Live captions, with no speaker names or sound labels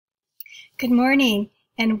Good morning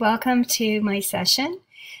and welcome to my session.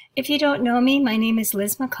 If you don't know me, my name is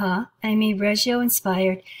Liz McCaw. I'm a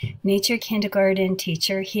Reggio-inspired nature kindergarten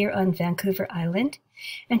teacher here on Vancouver Island.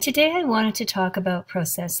 And today I wanted to talk about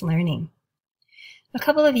process learning. A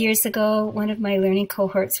couple of years ago, one of my learning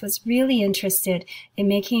cohorts was really interested in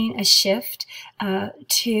making a shift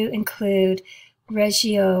to include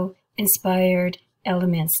Reggio-inspired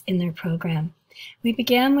elements in their program. We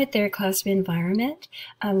began with their classroom environment,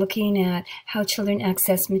 looking at how children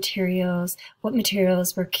access materials, what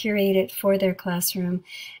materials were curated for their classroom,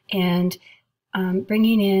 and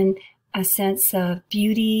bringing in a sense of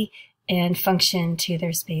beauty and function to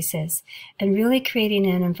their spaces, and really creating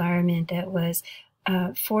an environment that was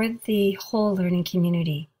for the whole learning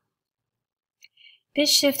community. This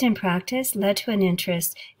shift in practice led to an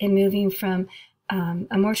interest in moving from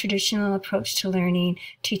a more traditional approach to learning,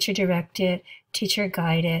 teacher-directed,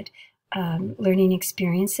 teacher-guided learning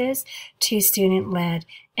experiences, to student-led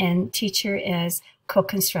and teacher as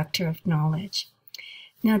co-constructor of knowledge.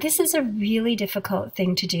 Now, this is a really difficult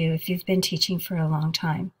thing to do if you've been teaching for a long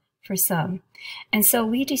time, for some. And so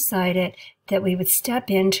we decided that we would step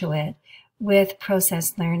into it with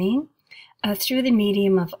process learning through the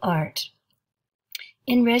medium of art.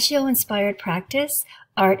 In Reggio-inspired practice,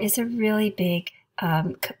 art is a really big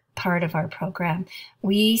part of our program.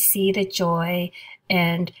 We see the joy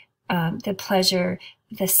and the pleasure,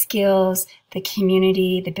 the skills, the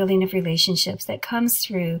community, the building of relationships that comes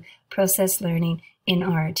through process learning in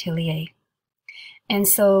our atelier. And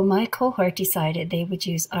so my cohort decided they would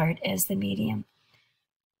use art as the medium.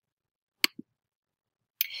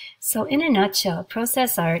 So in a nutshell,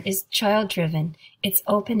 process art is child-driven, it's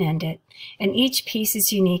open-ended, and each piece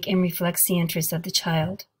is unique and reflects the interests of the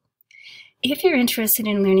child. If you're interested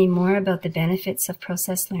in learning more about the benefits of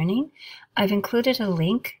process learning, I've included a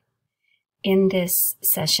link in this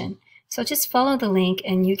session. So just follow the link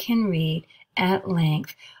and you can read at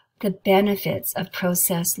length the benefits of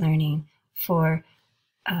process learning for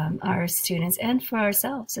our students and for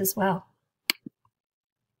ourselves as well.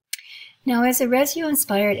 Now, as a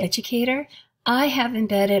Reggio-inspired educator, I have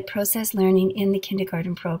embedded process learning in the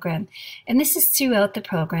kindergarten program, and this is throughout the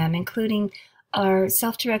program, including our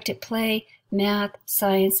self-directed play, math,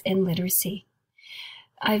 science, and literacy.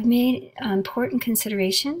 I've made important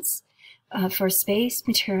considerations for space,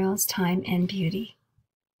 materials, time, and beauty.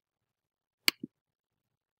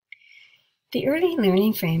 The Early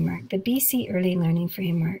Learning Framework, the BC Early Learning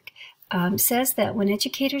Framework, says that when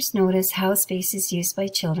educators notice how space is used by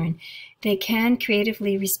children, they can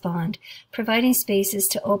creatively respond, providing spaces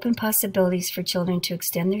to open possibilities for children to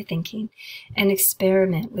extend their thinking and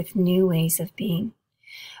experiment with new ways of being.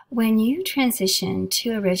 When you transition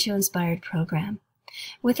to a Reggio-inspired program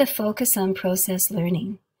with a focus on process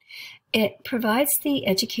learning, it provides the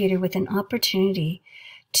educator with an opportunity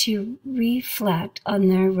to reflect on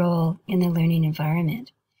their role in the learning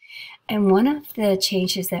environment. And one of the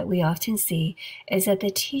changes that we often see is that the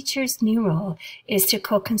teacher's new role is to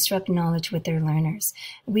co-construct knowledge with their learners.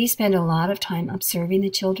 We spend a lot of time observing the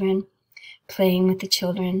children, playing with the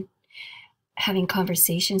children, having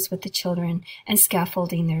conversations with the children, and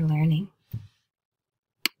scaffolding their learning.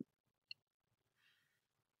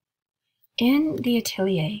 In the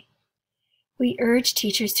atelier, we urge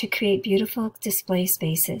teachers to create beautiful display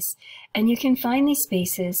spaces, and you can find these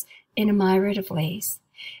spaces in a myriad of ways.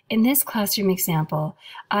 In this classroom example,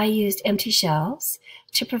 I used empty shelves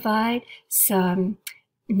to provide some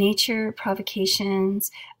nature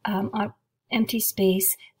provocations, empty space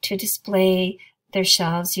to display their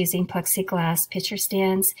shelves using plexiglass picture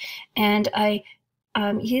stands, and I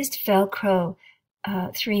used Velcro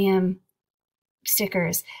 3M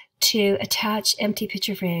stickers to attach empty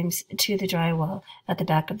picture frames to the drywall at the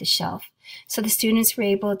back of the shelf. So the students were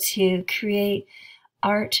able to create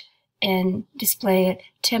art and display it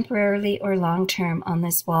temporarily or long-term on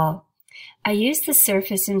this wall. I used the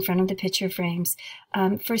surface in front of the picture frames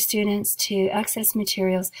for students to access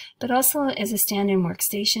materials, but also as a stand-in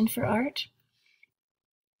workstation for art.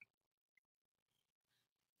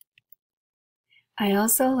 I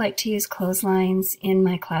also like to use clotheslines in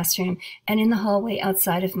my classroom and in the hallway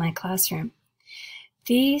outside of my classroom.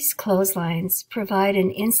 These clotheslines provide an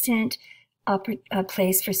instant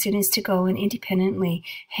place for students to go and independently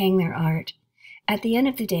hang their art. At the end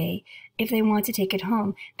of the day, if they want to take it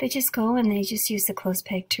home, they just go and they just use the clothes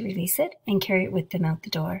peg to release it and carry it with them out the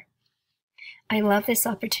door. I love this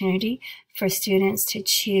opportunity for students to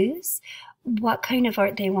choose what kind of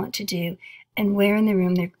art they want to do and where in the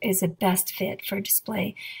room there is a best fit for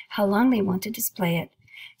display, how long they want to display it.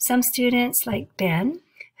 Some students, like Ben,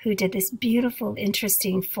 who did this beautiful,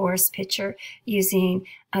 interesting forest picture using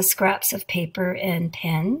scraps of paper and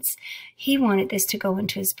pens. He wanted this to go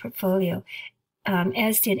into his portfolio,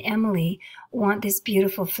 as did Emily want this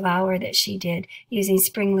beautiful flower that she did using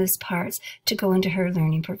spring loose parts to go into her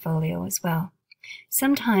learning portfolio as well.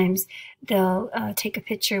 Sometimes they'll take a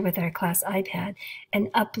picture with our class iPad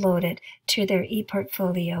and upload it to their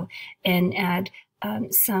e-portfolio and add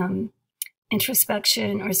some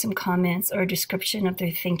introspection or some comments or description of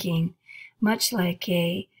their thinking, much like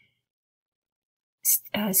a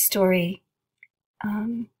story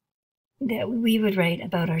that we would write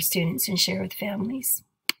about our students and share with families.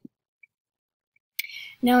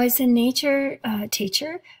 Now, as a nature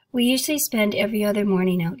teacher, we usually spend every other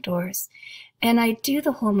morning outdoors. And I do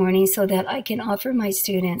the whole morning so that I can offer my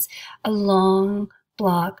students a long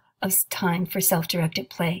block of time for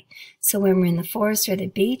self-directed play. So when we're in the forest or the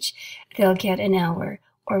beach, they'll get an hour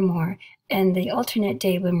or more. And the alternate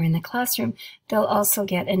day when we're in the classroom, they'll also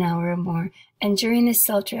get an hour or more. And during this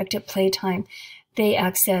self-directed play time, they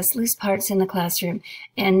access loose parts in the classroom,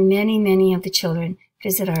 and many of the children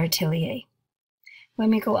visit our atelier. When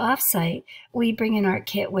we go off-site, we bring an art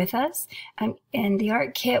kit with us, and the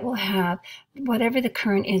art kit will have whatever the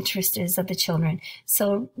current interest is of the children.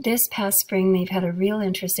 So this past spring, they've had a real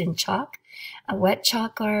interest in chalk, wet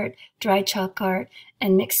chalk art, dry chalk art,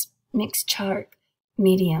 and mixed chalk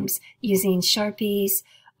mediums using Sharpies,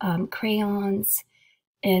 crayons,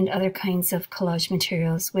 and other kinds of collage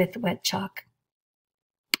materials with wet chalk.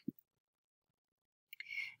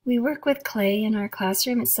 We work with clay in our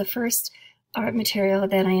classroom. It's the first art material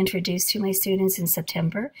that I introduced to my students in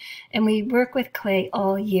September, and we work with clay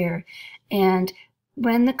all year. And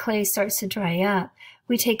when the clay starts to dry up,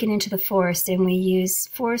 we take it into the forest and we use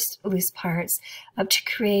forest loose parts to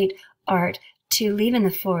create art to leave in the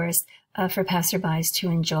forest for passerbys to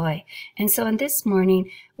enjoy. And so on this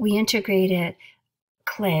morning, we integrated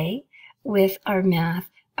clay with our math.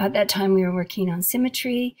 At that time, we were working on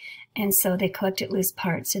symmetry, and so they collected loose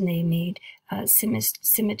parts and they made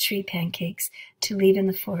symmetry pancakes to leave in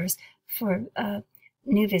the forest for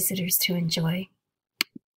new visitors to enjoy.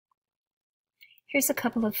 Here's a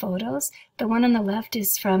couple of photos. The one on the left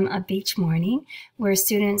is from a beach morning where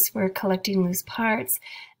students were collecting loose parts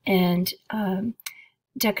and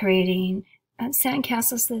decorating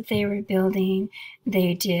sandcastles that they were building.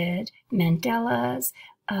 They did mandalas.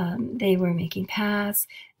 They were making paths.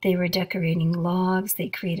 They were decorating logs. They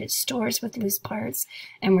created stores with loose parts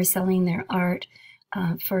and were selling their art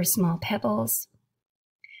for small pebbles.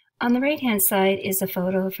 On the right-hand side is a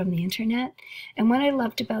photo from the internet. And what I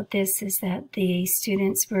loved about this is that the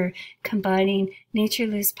students were combining nature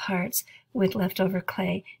loose parts with leftover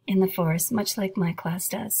clay in the forest, much like my class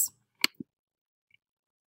does.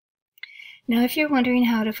 Now, if you're wondering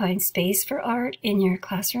how to find space for art in your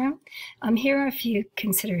classroom, here are a few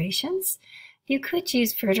considerations. You could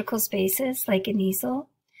use vertical spaces like an easel.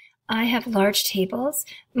 I have large tables.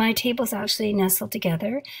 My tables actually nestle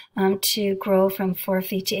together to grow from 4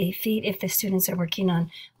 feet to 8 feet if the students are working on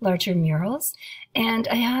larger murals. And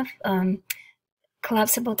I have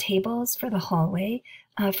collapsible tables for the hallway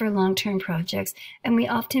for long-term projects, and we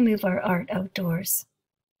often move our art outdoors.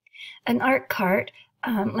 An art cart,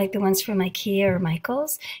 like the ones from IKEA or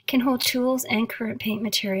Michaels, can hold tools and current paint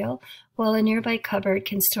material, while a nearby cupboard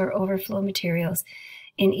can store overflow materials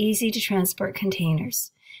in easy-to-transport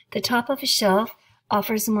containers. The top of a shelf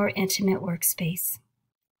offers a more intimate workspace.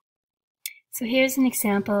 So here's an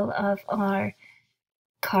example of our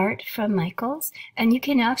cart from Michaels, and you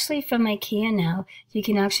can actually, from IKEA now, you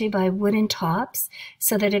can actually buy wooden tops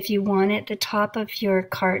so that if you wanted the top of your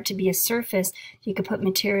cart to be a surface, you could put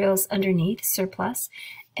materials underneath, surplus,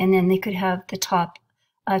 and then they could have the top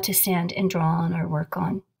to stand and draw on or work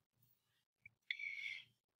on.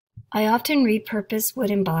 I often repurpose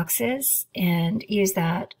wooden boxes and use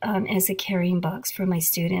that as a carrying box for my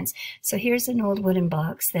students. So here's an old wooden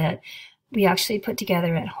box that we actually put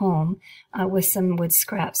together at home with some wood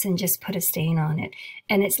scraps and just put a stain on it.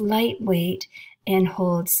 And it's lightweight and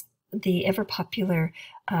holds the ever popular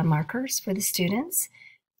markers for the students.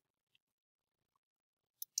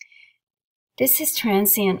 This is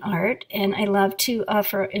transient art, and I love to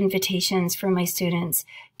offer invitations for my students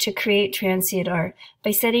to create transient art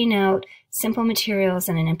by setting out simple materials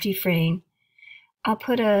in an empty frame. I'll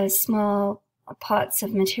put a small pots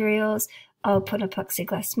of materials. I'll put a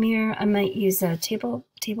plexiglass mirror. I might use a table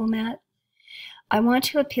mat. I want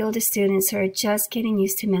to appeal to students who are just getting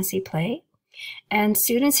used to messy play and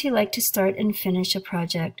students who like to start and finish a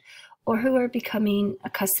project or who are becoming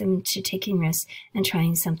accustomed to taking risks and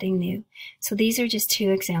trying something new. So these are just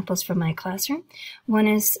two examples from my classroom. One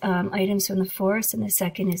is items from the forest, and the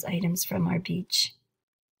second is items from our beach.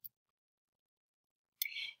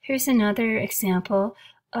 Here's another example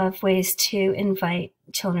of ways to invite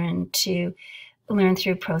children to learn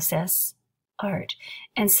through process art.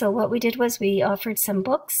 And so what we did was we offered some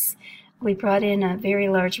books. We brought in a very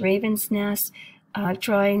large raven's nest,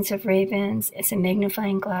 drawings of ravens, some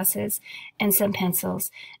magnifying glasses, and some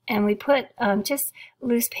pencils. And we put just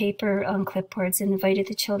loose paper on clipboards and invited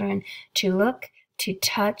the children to look, to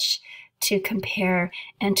touch, to compare,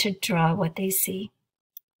 and to draw what they see.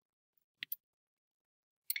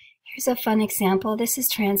 Here's a fun example. This is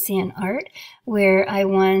transient art, where I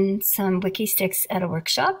won some wiki sticks at a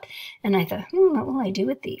workshop, and I thought, what will I do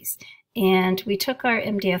with these? And we took our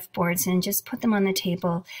MDF boards and just put them on the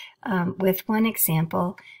table with one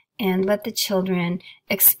example and let the children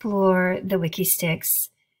explore the wiki sticks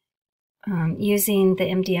using the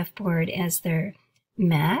MDF board as their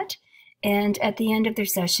mat. And at the end of their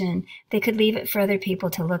session, they could leave it for other people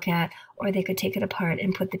to look at, or they could take it apart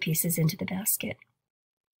and put the pieces into the basket.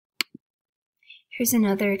 Here's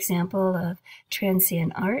another example of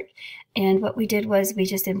transient art. And what we did was we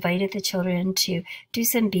just invited the children to do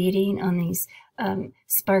some beading on these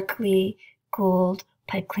sparkly gold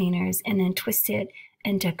pipe cleaners, and then twist it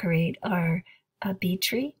and decorate our bead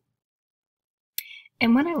tree.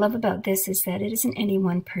 And what I love about this is that it isn't any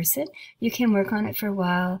one person. You can work on it for a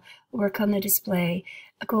while, work on the display,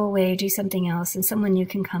 go away, do something else, and someone new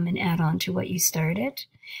can come and add on to what you started.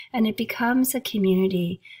 And it becomes a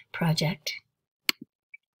community project.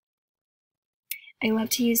 I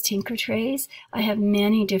love to use tinker trays. I have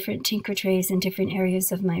many different tinker trays in different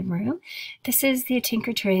areas of my room. This is the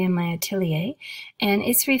tinker tray in my atelier, and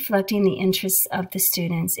it's reflecting the interests of the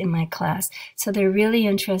students in my class. So they're really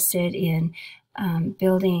interested in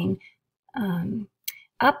building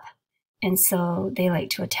up, and so they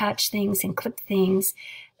like to attach things and clip things.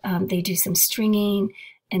 They do some stringing,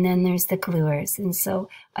 and then there's the gluers. And so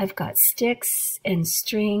I've got sticks and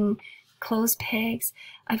string, clothes pegs.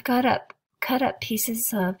 I've got cut up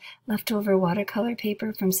pieces of leftover watercolor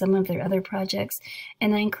paper from some of their other projects,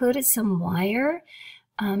 and I included some wire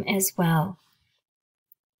as well.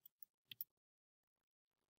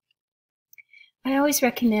 I always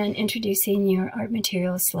recommend introducing your art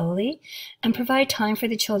materials slowly and provide time for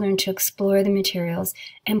the children to explore the materials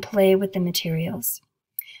and play with the materials.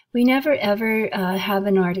 We never ever have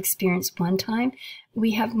an art experience one time.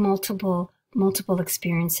 We have multiple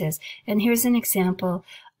experiences. And here's an example,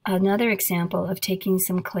 another example of taking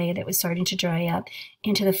some clay that was starting to dry up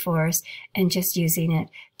into the forest and just using it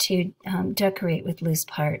to decorate with loose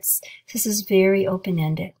parts. This is very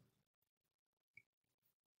open-ended.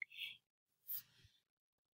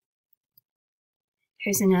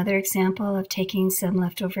 Here's another example of taking some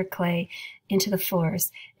leftover clay into the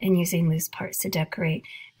forest and using loose parts to decorate.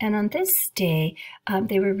 And on this day,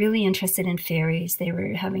 they were really interested in fairies. They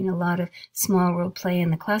were having a lot of small role play in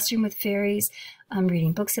the classroom with fairies,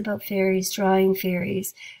 reading books about fairies, drawing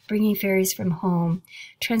fairies, bringing fairies from home,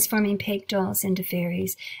 transforming peg dolls into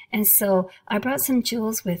fairies. And so I brought some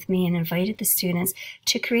jewels with me and invited the students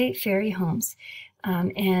to create fairy homes.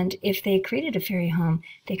 And if they created a fairy home,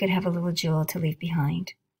 they could have a little jewel to leave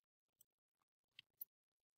behind.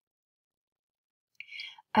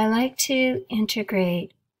 I like to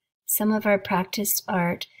integrate some of our practiced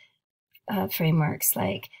art frameworks,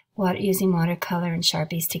 like using watercolor and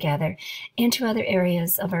Sharpies together, into other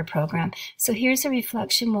areas of our program. So here's a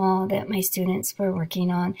reflection wall that my students were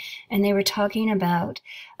working on, and they were talking about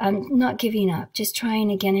not giving up, just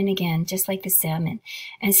trying again and again, just like the salmon.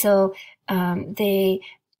 And so they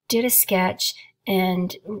did a sketch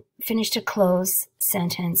and finished a close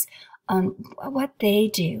sentence on what they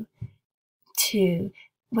do to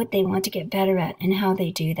what they want to get better at and how they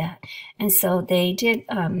do that. And so they did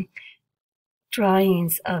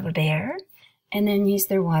drawings of a bear and then used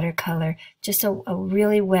their watercolor, just a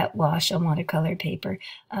really wet wash on watercolor paper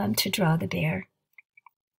to draw the bear.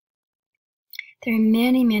 There are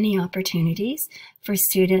many, many opportunities for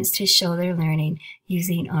students to show their learning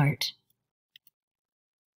using art.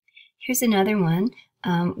 Here's another one.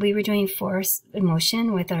 We were doing force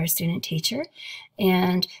emotion with our student teacher,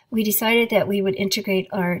 and we decided that we would integrate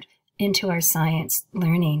art into our science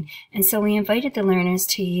learning. And so we invited the learners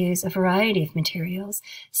to use a variety of materials: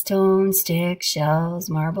 stone, sticks, shells,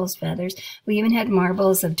 marbles, feathers. We even had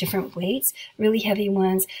marbles of different weights, really heavy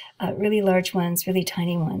ones, really large ones, really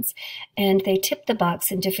tiny ones. And they tipped the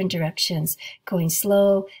box in different directions, going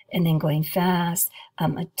slow and then going fast,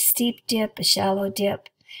 a steep dip, a shallow dip.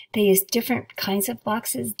 They used different kinds of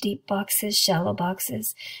boxes, deep boxes, shallow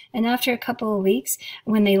boxes. And after a couple of weeks,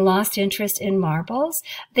 when they lost interest in marbles,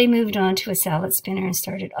 they moved on to a salad spinner and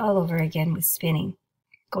started all over again with spinning,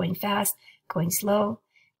 going fast, going slow,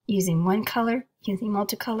 using one color, using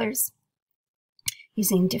multicolors,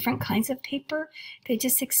 using different kinds of paper. They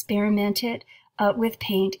just experimented with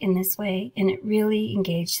paint in this way, and it really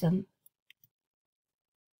engaged them.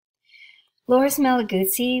 Loris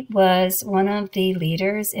Malaguzzi was one of the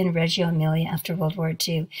leaders in Reggio Emilia after World War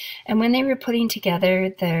II. And when they were putting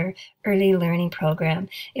together their early learning program,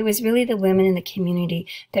 it was really the women in the community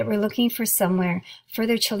that were looking for somewhere for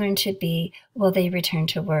their children to be while they returned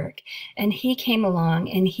to work. And he came along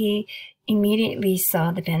and he immediately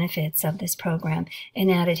saw the benefits of this program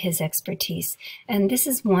and added his expertise. And this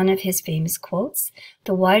is one of his famous quotes: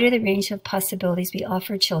 "The wider the range of possibilities we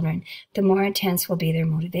offer children, the more intense will be their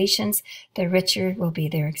motivations, the richer will be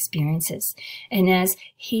their experiences." And as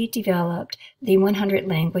he developed the 100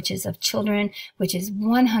 languages of children, which is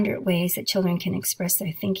 100 ways that children can express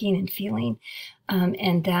their thinking and feeling,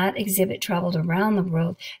 and that exhibit traveled around the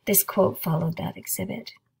world, this quote followed that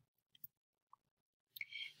exhibit.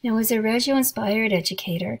 Now, as a Reggio-inspired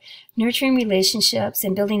educator, nurturing relationships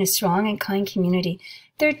and building a strong and kind community,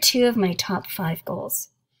 there are two of my top 5 goals.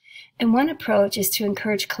 And one approach is to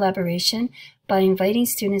encourage collaboration by inviting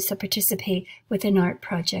students to participate with an art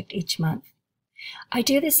project each month. I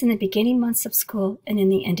do this in the beginning months of school and in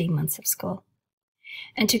the ending months of school.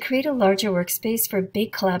 And to create a larger workspace for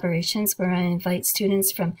big collaborations where I invite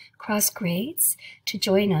students from cross grades to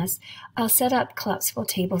join us, I'll set up collapsible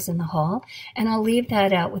tables in the hall, and I'll leave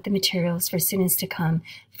that out with the materials for students to come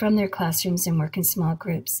from their classrooms and work in small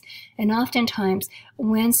groups. And oftentimes,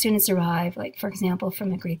 when students arrive, like for example,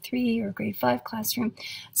 from a grade 3 or grade 5 classroom,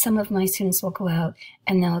 some of my students will go out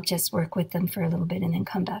and they'll just work with them for a little bit and then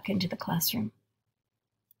come back into the classroom.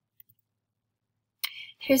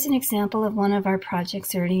 Here's an example of one of our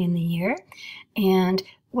projects early in the year. And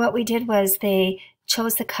what we did was they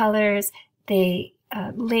chose the colors, they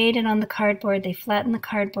laid it on the cardboard, they flattened the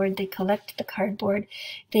cardboard, they collected the cardboard,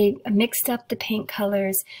 they mixed up the paint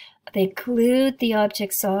colors, they glued the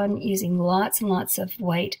objects on using lots and lots of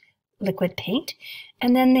white liquid paint,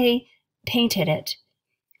 and then they painted it.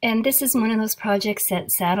 And this is one of those projects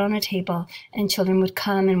that sat on a table and children would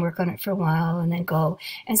come and work on it for a while and then go.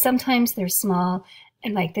 And sometimes they're small,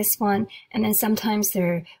 and like this one, and then sometimes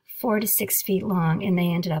they're 4 to 6 feet long, and they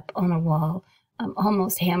ended up on a wall,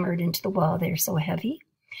 almost hammered into the wall. They're so heavy.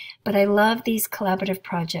 But I love these collaborative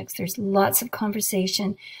projects. There's lots of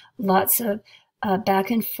conversation, lots of back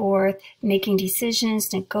and forth, making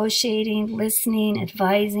decisions, negotiating, listening,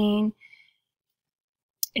 advising.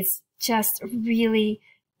 It's just really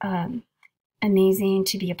amazing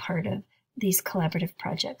to be a part of these collaborative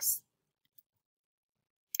projects.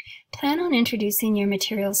 Plan on introducing your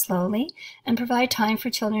materials slowly and provide time for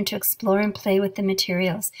children to explore and play with the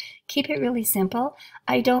materials. Keep it really simple.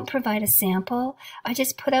 I don't provide a sample. I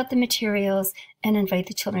just put out the materials and invite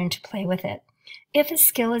the children to play with it. If a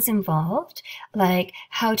skill is involved, like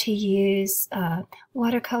how to use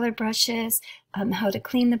watercolor brushes, how to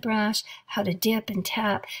clean the brush, how to dip and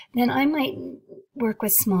tap, then I might work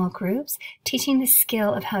with small groups, teaching the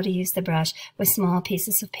skill of how to use the brush with small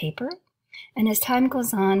pieces of paper. And as time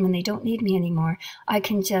goes on, when they don't need me anymore, I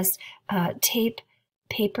can just tape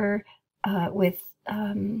paper with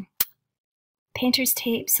painter's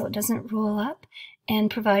tape so it doesn't roll up,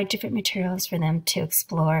 and provide different materials for them to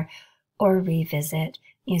explore or revisit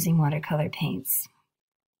using watercolor paints.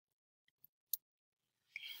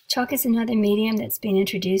 Chalk is another medium that's been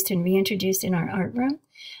introduced and reintroduced in our art room.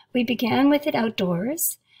 We began with it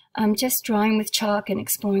outdoors, just drawing with chalk and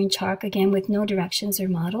exploring chalk, again with no directions or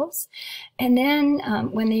models. And then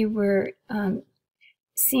when they were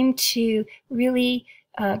seemed to really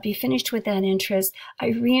be finished with that interest, I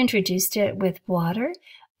reintroduced it with water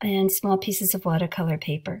and small pieces of watercolor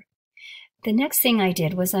paper. The next thing I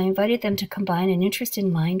did was I invited them to combine an interest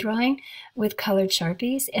in line drawing with colored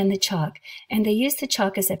Sharpies and the chalk. And they used the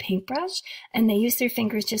chalk as a paintbrush, and they used their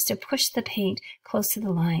fingers just to push the paint close to the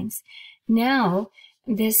lines. Now,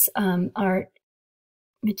 this art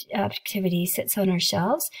activity sits on our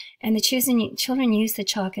shelves, and the children use the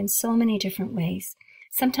chalk in so many different ways.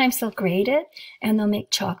 Sometimes they'll grate it and they'll make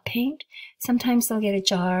chalk paint. Sometimes they'll get a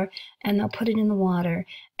jar and they'll put it in the water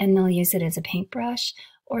and they'll use it as a paintbrush.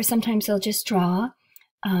 Or sometimes they'll just draw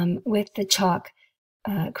with the chalk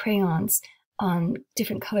crayons on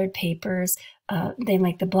different colored papers. They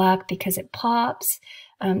like the black because it pops.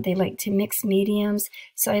 They like to mix mediums.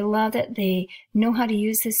 So I love that they know how to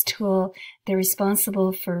use this tool. They're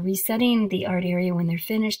responsible for resetting the art area when they're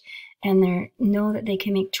finished, and know that they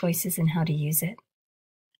can make choices in how to use it.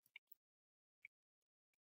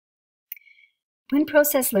 When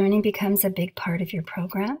process learning becomes a big part of your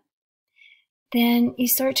program, then you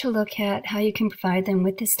start to look at how you can provide them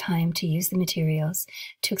with this time to use the materials,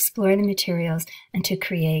 to explore the materials, and to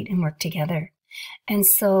create and work together. And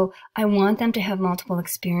so I want them to have multiple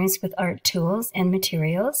experience with art tools and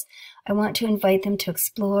materials. I want to invite them to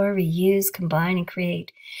explore, reuse, combine, and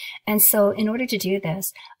create. And so in order to do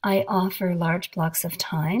this, I offer large blocks of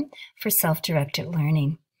time for self-directed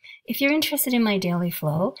learning. If you're interested in my daily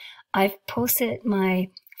flow, I've posted my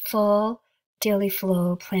full daily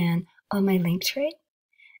flow plan on my Linktree.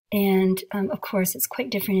 And of course, it's quite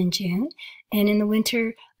different in June. And in the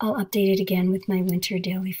winter, I'll update it again with my winter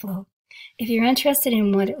daily flow. If you're interested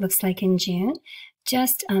in what it looks like in June,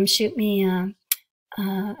 just shoot me a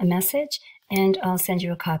message and I'll send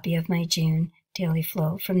you a copy of my June daily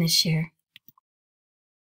flow from this year.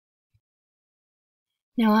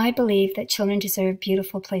 Now, I believe that children deserve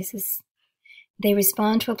beautiful places. They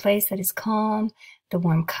respond to a place that is calm, the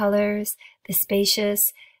warm colors, the spacious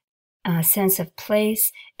sense of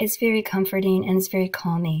place. It's very comforting and it's very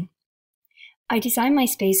calming. I design my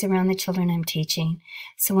space around the children I'm teaching.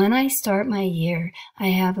 So when I start my year, I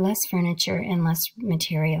have less furniture and less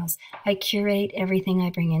materials. I curate everything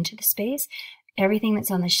I bring into the space. Everything that's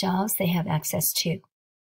on the shelves, they have access to.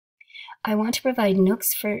 I want to provide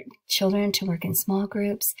nooks for children to work in small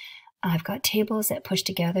groups. I've got tables that push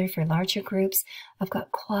together for larger groups. I've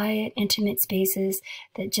got quiet, intimate spaces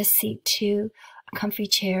that just seat two, a comfy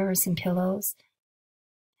chair or some pillows.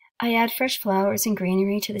 I add fresh flowers and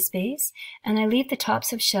greenery to the space, and I leave the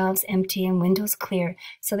tops of shelves empty and windows clear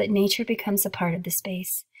so that nature becomes a part of the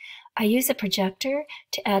space. I use a projector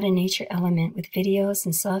to add a nature element with videos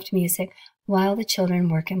and soft music while the children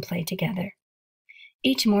work and play together.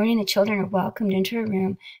 Each morning, the children are welcomed into a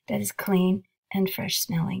room that is clean and fresh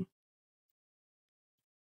smelling.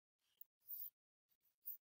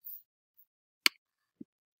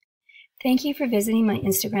 Thank you for visiting my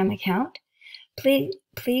Instagram account.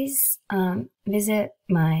 Please visit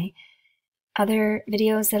my other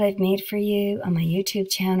videos that I've made for you on my YouTube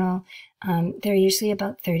channel. They're usually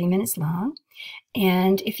about 30 minutes long.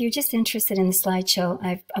 And if you're just interested in the slideshow,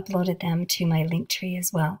 I've uploaded them to my Linktree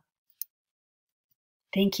as well.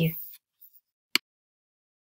 Thank you.